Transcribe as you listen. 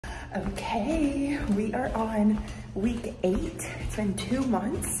Okay, we are on week 8. It's been 2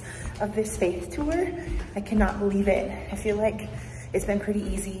 months of this faith tour. I cannot believe it. I feel like it's been pretty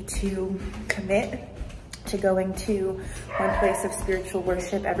easy to commit to going to one place of spiritual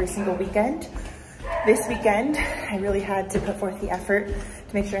worship every single weekend. This weekend, I really had to put forth the effort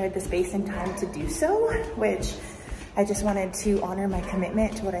to make sure I had the space and time to do so, which I just wanted to honor my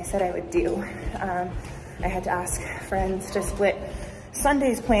commitment to what I said I would do. I had to ask friends to split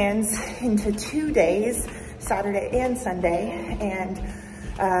Sunday's plans into 2 days, Saturday and Sunday, and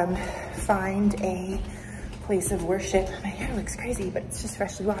find a place of worship. My hair looks crazy, but it's just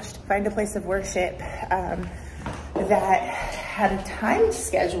freshly washed. Find a place of worship that had a time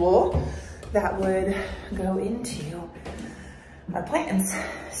schedule that would go into our plans.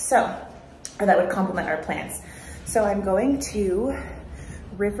 Or that would complement our plans. So I'm going to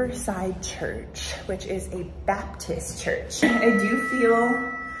Riverside Church, which is a Baptist church. I do feel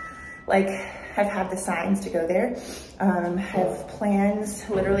like I've had the signs to go there. I have plans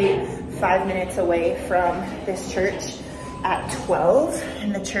literally 5 minutes away from this church at 12,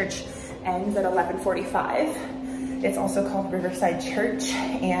 and the church ends at 11:45. It's also called Riverside Church,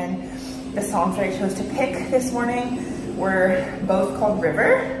 and the songs that I chose to pick this morning were both called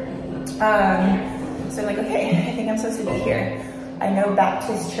River. So I'm like, okay, I think I'm supposed to be here. I know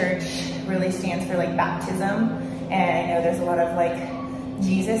Baptist church really stands for like baptism, and I know there's a lot of like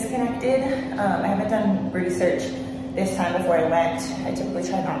Jesus connected. I haven't done research this time before I went. I typically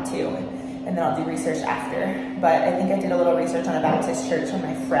try not to, and then I'll do research after. But I think I did a little research on a Baptist church when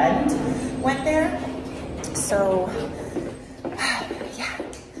my friend went there. So yeah,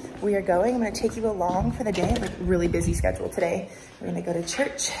 we are going. I'm gonna take you along for the day. I have a really busy schedule today. We're gonna go to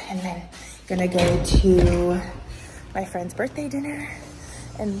church, and then gonna go to my friend's birthday dinner,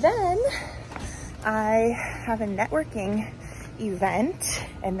 and then I have a networking event,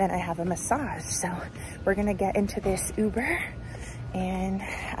 and then I have a massage. So we're gonna get into this Uber, and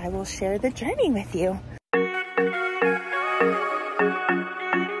I will share the journey with you.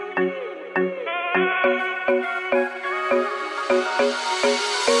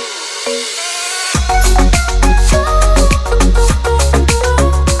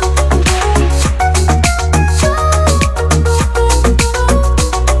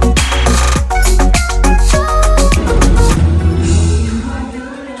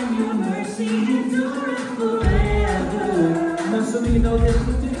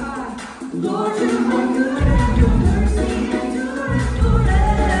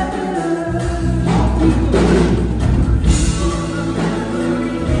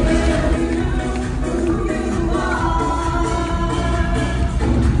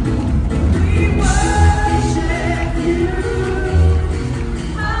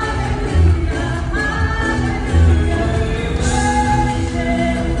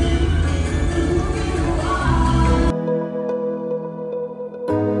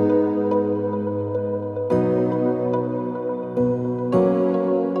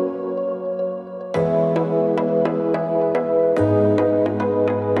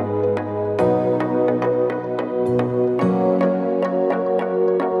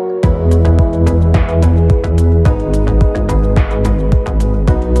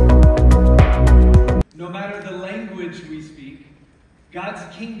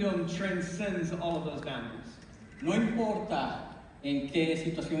 Transcends all of those boundaries. No importa en qué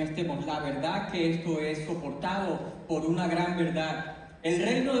situación estemos, la verdad que esto es soportado por una gran verdad. El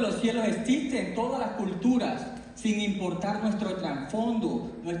reino de los cielos existe en todas las culturas, sin importar nuestro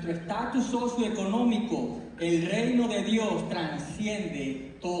trasfondo, nuestro estatus socioeconómico. El reino de Dios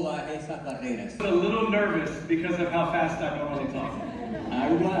transciende todas esas barreras. I'm a little nervous because of how fast I normally talk. In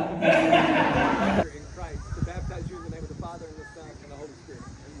Christ, to baptize you in the name of the Father, and the Son, and the Holy Spirit.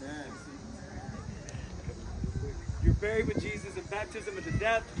 Amen. You're buried with Jesus in baptism into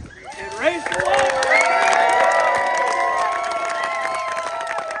death, and raised to life.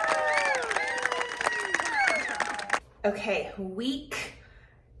 Okay, week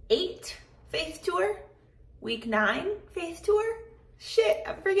 8 faith tour, week 9 faith tour. Shit,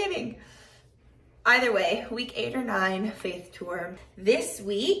 I'm forgetting. Either way, week 8 or 9 faith tour. This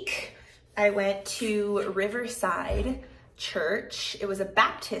week, I went to Riverside Church. It was a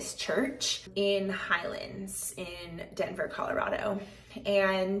Baptist church in Highlands in Denver, Colorado.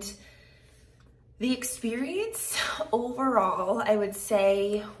 And the experience overall, I would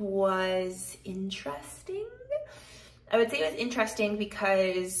say, was interesting. I would say it was interesting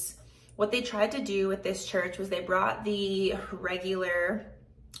because what they tried to do with this church was they brought the regular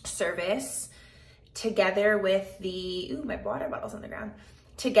service together with the, ooh, my water bottle's on the ground,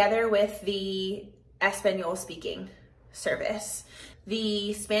 together with the Espanol speaking service.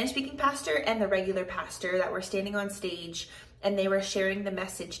 the Spanish-speaking pastor and the regular pastor that were standing on stage, and they were sharing the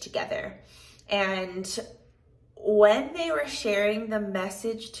message together. And when they were sharing the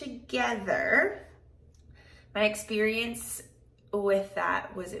message together, my experience with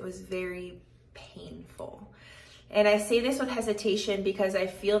that was it was very painful. And I say this with hesitation because I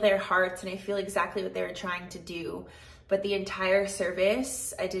feel their hearts and I feel exactly what they were trying to do. But the entire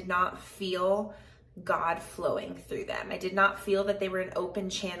service, I did not feel God flowing through them. I did not feel that they were an open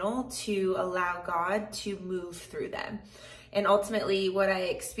channel to allow God to move through them. And ultimately what I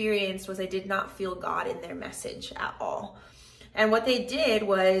experienced was I did not feel God in their message at all. And what they did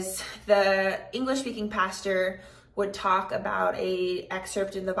was the English-speaking pastor would talk about an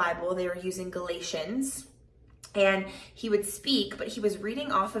excerpt in the Bible. They were using Galatians. And he would speak, but he was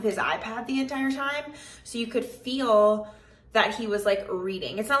reading off of his iPad the entire time. So you could feel that he was like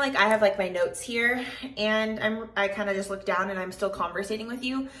reading. It's not like I have like my notes here and I kind of just look down and I'm still conversating with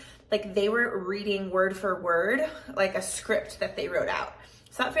you. Like they were reading word for word, like a script that they wrote out.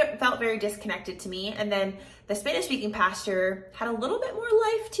 So that felt very disconnected to me. And then the Spanish-speaking pastor had a little bit more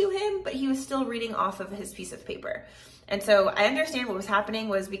life to him, but he was still reading off of his piece of paper. And so I understand what was happening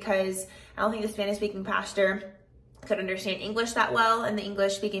was because I don't think the Spanish-speaking pastor could understand English that well, and the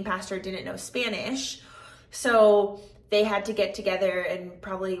English-speaking pastor didn't know Spanish. So they had to get together and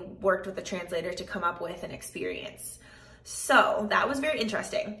probably worked with the translator to come up with an experience. So that was very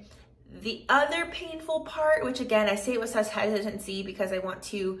interesting. The other painful part, which again, I say it with such hesitancy because I want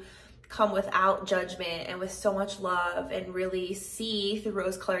to come without judgment and with so much love and really see through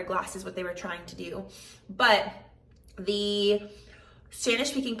rose-colored glasses what they were trying to do. But the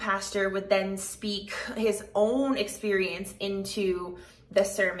Spanish-speaking pastor would then speak his own experience into the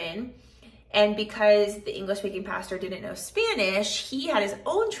sermon. And because the English-speaking pastor didn't know Spanish, he had his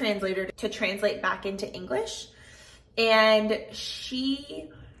own translator to translate back into English. And she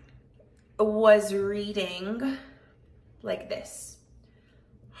was reading like this: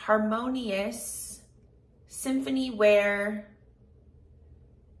 harmonious symphony where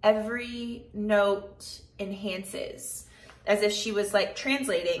every note enhances, as if she was like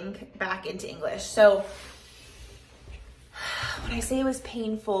translating back into English. So when I say it was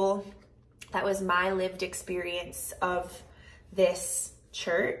painful, that was my lived experience of this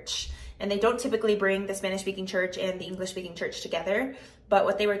church. And they don't typically bring the Spanish-speaking church and the English-speaking church together. But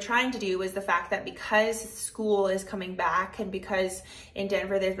what they were trying to do was the fact that because school is coming back, and because in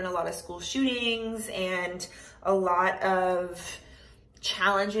Denver there's been a lot of school shootings and a lot of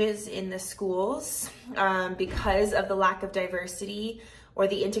challenges in the schools because of the lack of diversity or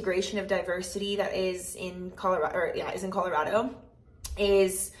the integration of diversity that is in Colorado,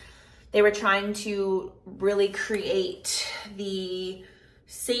 they were trying to really create the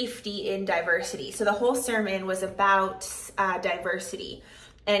safety in diversity. So the whole sermon was about diversity,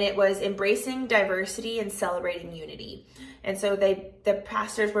 and it was embracing diversity and celebrating unity. And so the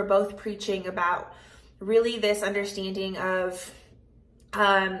pastors were both preaching about really this understanding of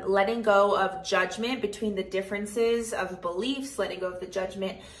letting go of judgment between the differences of beliefs, letting go of the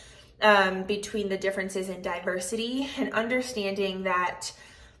judgment between the differences in diversity, and understanding that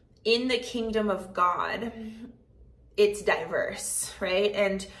in the kingdom of God, it's diverse, right?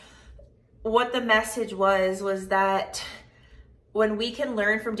 And what the message was that when we can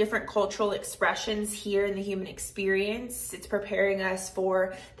learn from different cultural expressions here in the human experience, it's preparing us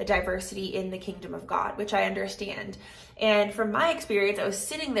for the diversity in the kingdom of God, which I understand. And from my experience, I was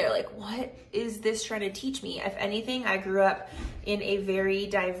sitting there like, what is this trying to teach me? If anything, I grew up in a very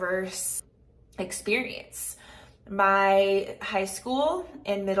diverse experience. My high school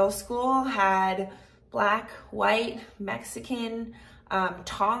and middle school had Black, white, Mexican,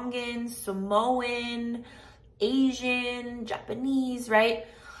 Tongan, Samoan, Asian, Japanese, right?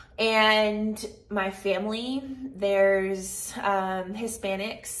 And my family, there's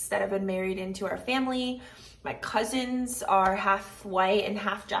Hispanics that have been married into our family. My cousins are half white and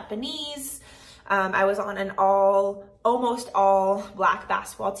half Japanese. I was on an almost all Black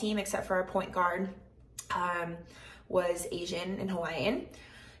basketball team, except for our point guard was Asian and Hawaiian.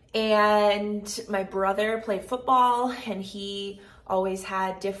 And my brother played football, and he always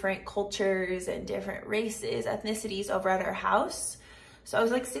had different cultures and different races, ethnicities over at our house. So I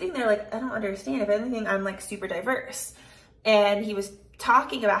was like sitting there like, I don't understand. If anything, I'm like super diverse. And he was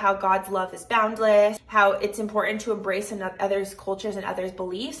talking about how God's love is boundless, how it's important to embrace others' cultures and others'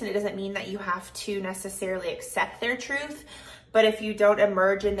 beliefs. And it doesn't mean that you have to necessarily accept their truth. But if you don't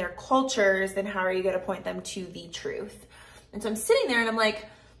emerge in their cultures, then how are you going to point them to the truth? And so I'm sitting there and I'm like,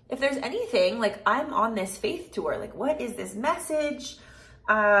 if there's anything, like I'm on this faith tour, like what is this message?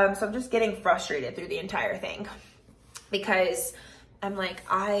 So I'm just getting frustrated through the entire thing because I'm like,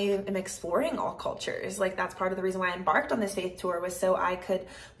 I am exploring all cultures. Like, that's part of the reason why I embarked on this faith tour, was so I could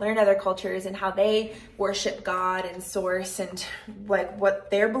learn other cultures and how they worship God and source and like what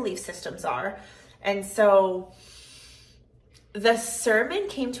their belief systems are. And so the sermon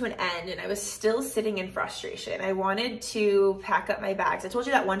came to an end and I was still sitting in frustration. I wanted to pack up my bags. I told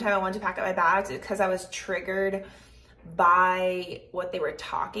you that one time I wanted to pack up my bags because I was triggered by what they were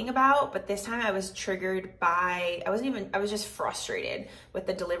talking about, but this time I was triggered by, I was just frustrated with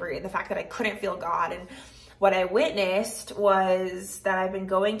the delivery and the fact that I couldn't feel God. And what I witnessed was that I've been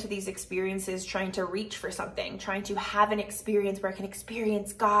going to these experiences trying to reach for something, trying to have an experience where I can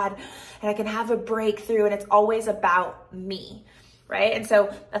experience God and I can have a breakthrough, and it's always about me, right? And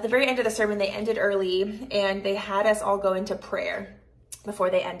so at the very end of the sermon, they ended early and they had us all go into prayer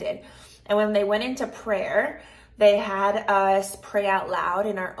before they ended. And when they went into prayer, they had us pray out loud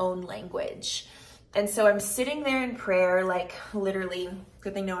in our own language. And so I'm sitting there in prayer, like literally,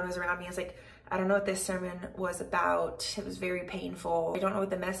 good thing no one was around me. I was like, I don't know what this sermon was about. It was very painful. I don't know what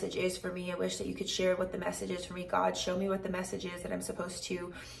the message is for me. I wish that you could share what the message is for me. God, show me what the message is that I'm supposed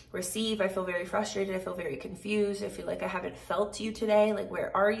to receive. I feel very frustrated. I feel very confused. I feel like I haven't felt you today. Like,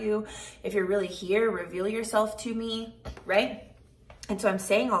 where are you? If you're really here, reveal yourself to me, right? And so I'm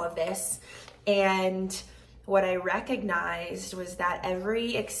saying all of this, and what I recognized was that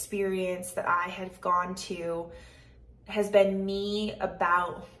every experience that I have gone to has been me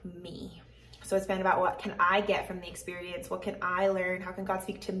about me. So it's been about, what can I get from the experience? What can I learn? How can God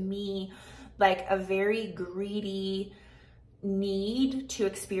speak to me? Like a very greedy need to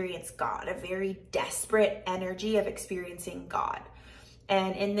experience God, a very desperate energy of experiencing God.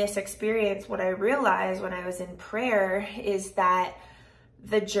 And in this experience, what I realized when I was in prayer is that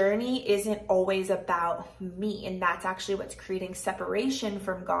the journey isn't always about me. And that's actually what's creating separation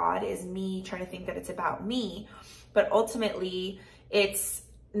from God, is me trying to think that it's about me. But ultimately, it's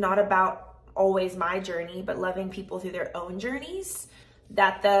not about always my journey, but loving people through their own journeys.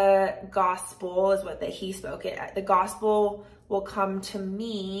 That the gospel is what that he spoke it. The gospel will come to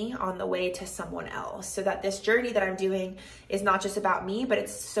me on the way to someone else. So that this journey that I'm doing is not just about me, but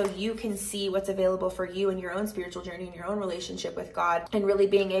it's so you can see what's available for you in your own spiritual journey, in your own relationship with God, and really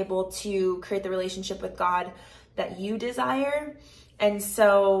being able to create the relationship with God that you desire. And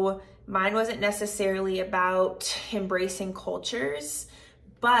so mine wasn't necessarily about embracing cultures,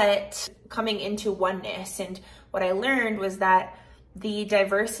 but coming into oneness. And what I learned was that the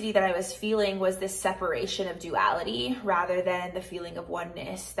diversity that I was feeling was this separation of duality rather than the feeling of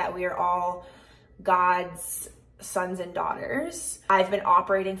oneness, that we are all God's sons and daughters. I've been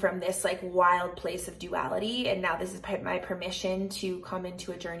operating from this like wild place of duality, and now this is my permission to come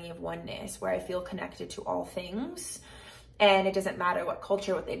into a journey of oneness where I feel connected to all things. And it doesn't matter what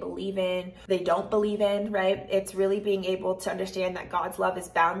culture, what they believe in, they don't believe in, right? It's really being able to understand that God's love is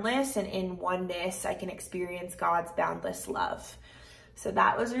boundless, and in oneness, I can experience God's boundless love. So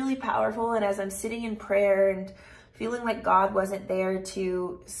that was really powerful. And as I'm sitting in prayer and feeling like God wasn't there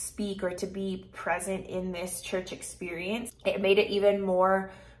to speak or to be present in this church experience, it made it even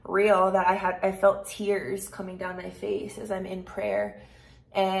more real that I felt tears coming down my face as I'm in prayer.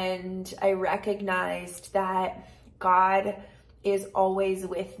 And I recognized that God is always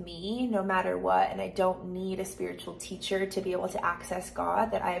with me no matter what, and I don't need a spiritual teacher to be able to access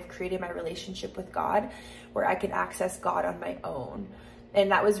God, that I have created my relationship with God where I can access God on my own.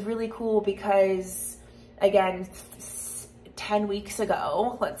 And that was really cool because, again, 10 weeks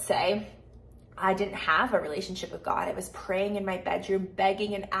ago, let's say, I didn't have a relationship with God. I was praying in my bedroom,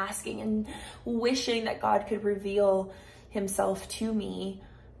 begging and asking and wishing that God could reveal himself to me,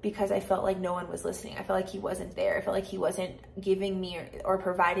 because I felt like no one was listening. I felt like he wasn't there. I felt like he wasn't giving me or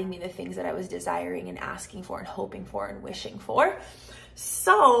providing me the things that I was desiring and asking for and hoping for and wishing for.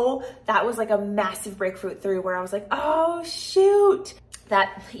 So that was like a massive breakthrough where I was like, oh shoot.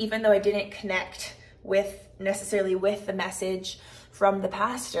 That even though I didn't connect necessarily with the message from the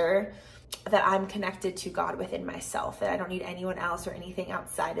pastor, that I'm connected to God within myself, that I don't need anyone else or anything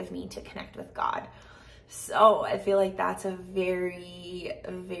outside of me to connect with God. So I feel like that's a very,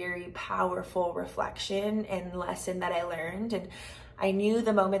 very powerful reflection and lesson that I learned. And I knew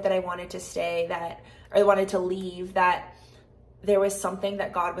the moment that I wanted to stay or wanted to leave, that there was something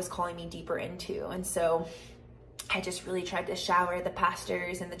that God was calling me deeper into. And so I just really tried to shower the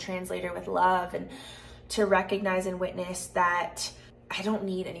pastors and the translator with love, and to recognize and witness that I don't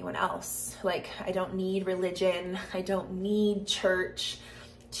need anyone else. Like, I don't need religion. I don't need church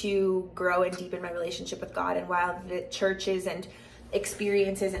to grow and deepen my relationship with God. And while the churches and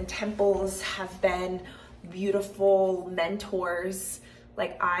experiences and temples have been beautiful mentors,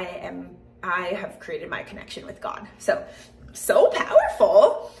 like I have created my connection with God. So so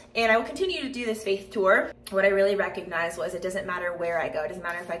powerful. And I will continue to do this faith tour. What I really recognized was it doesn't matter where I go. It doesn't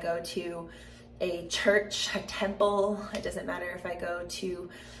matter if I go to a church, a temple. It doesn't matter if I go to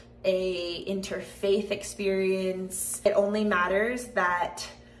a interfaith experience. It only matters that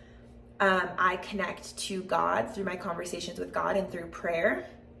I connect to God through my conversations with God and through prayer,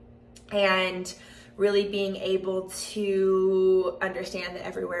 and really being able to understand that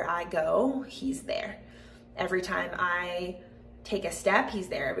everywhere I go, he's there. Every time I take a step, he's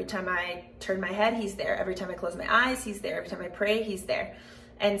there. Every time I turn my head, he's there. Every time I close my eyes, he's there. Every time I pray, he's there.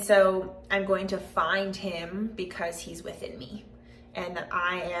 And so I'm going to find him because he's within me, and that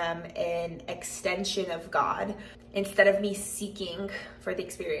I am an extension of God. Instead of me seeking for the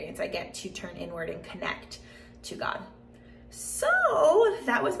experience, I get to turn inward and connect to God. So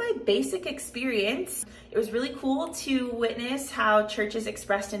that was my basic experience. It was really cool to witness how church is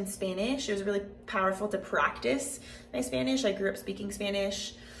expressed in Spanish. It was really powerful to practice my Spanish. I grew up speaking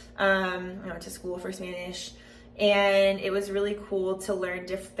Spanish. I went to school for Spanish. And it was really cool to learn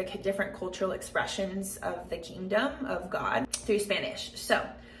the different cultural expressions of the kingdom of God through Spanish. So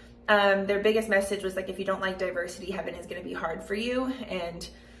their biggest message was like, if you don't like diversity, heaven is going to be hard for you. And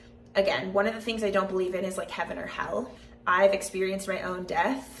again, one of the things I don't believe in is like heaven or hell. I've experienced my own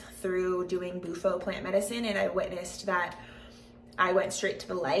death through doing bufo plant medicine, and I witnessed that I went straight to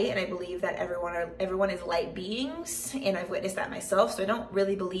the light, and I believe that everyone is light beings, and I've witnessed that myself. So I don't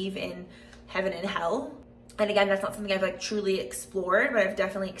really believe in heaven and hell. And again, that's not something I've like truly explored, but I've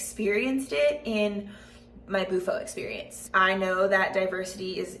definitely experienced it in my bufo experience. I know that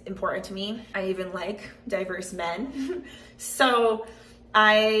diversity is important to me. I even like diverse men. So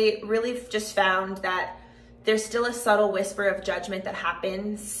I really just found that there's still a subtle whisper of judgment that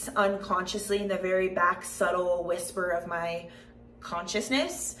happens unconsciously in the very back, subtle whisper of my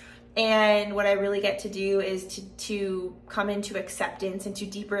consciousness. And what I really get to do is to come into acceptance, into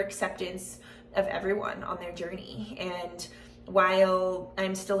deeper acceptance of everyone on their journey. And while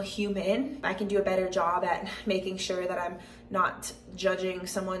I'm still human, I can do a better job at making sure that I'm not judging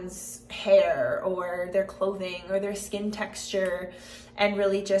someone's hair or their clothing or their skin texture, and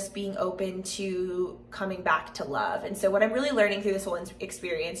really just being open to coming back to love. And so what I'm really learning through this whole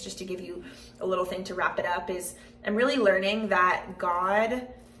experience, just to give you a little thing to wrap it up, is I'm really learning that God,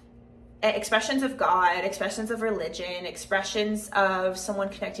 expressions of God, expressions of religion, expressions of someone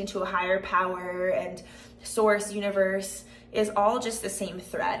connecting to a higher power and source, universe, is all just the same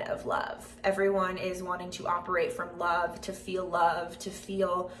thread of love. Everyone is wanting to operate from love, to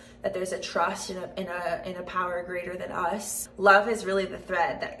feel that there's a trust in a power greater than us. Love is really the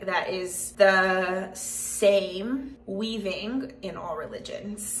thread that is the same weaving in all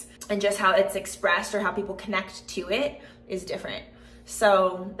religions, and just how it's expressed or how people connect to it is different.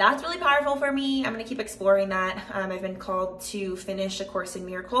 So that's really powerful for me. I'm gonna keep exploring that. I've been called to finish A Course in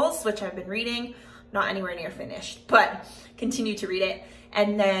Miracles, which I've been reading. Not anywhere near finished, but continue to read it.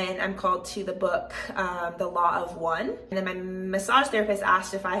 And then I'm called to the book, The Law of One. And then my massage therapist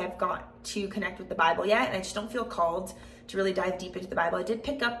asked if I have got to connect with the Bible yet, and I just don't feel called to really dive deep into the Bible. I did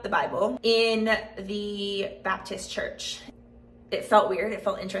pick up the Bible in the Baptist church. It felt weird, it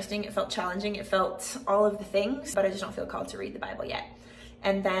felt interesting, it felt challenging, it felt all of the things, but I just don't feel called to read the Bible yet.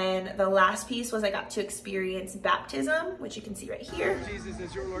 And then the last piece was I got to experience baptism, which you can see right here. Jesus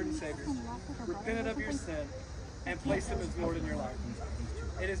is your Lord and Savior. Repented of your sin and placed him as Lord in your life.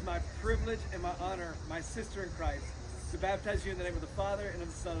 It is my privilege and my honor, my sister in Christ, to baptize you in the name of the Father and of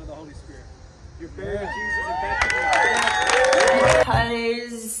the Son and of the Holy Spirit. You're buried with Jesus and baptized.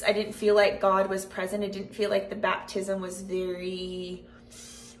 Because I didn't feel like God was present. I didn't feel like the baptism was very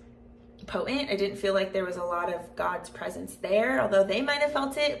potent. I didn't feel like there was a lot of God's presence there, although they might have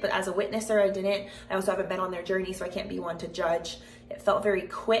felt it, but as a witnesser, I didn't. I also haven't been on their journey, so I can't be one to judge. It felt very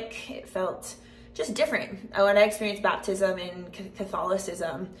quick. It felt just different. When I experienced baptism in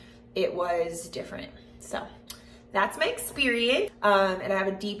Catholicism, it was different. So that's my experience. And I have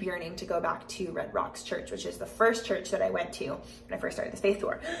a deep yearning to go back to Red Rocks Church, which is the first church that I went to when I first started this faith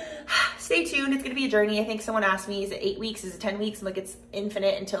tour. Stay tuned. It's going to be a journey. I think someone asked me, is it 8 weeks? Is it 10 weeks? I'm like, it's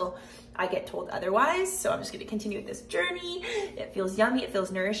infinite until I get told otherwise. So I'm just going to continue with this journey. It feels yummy. It feels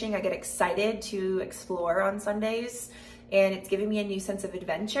nourishing. I get excited to explore on Sundays, and it's giving me a new sense of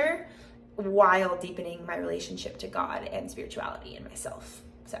adventure while deepening my relationship to God and spirituality and myself.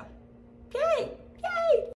 So, yay! Yay!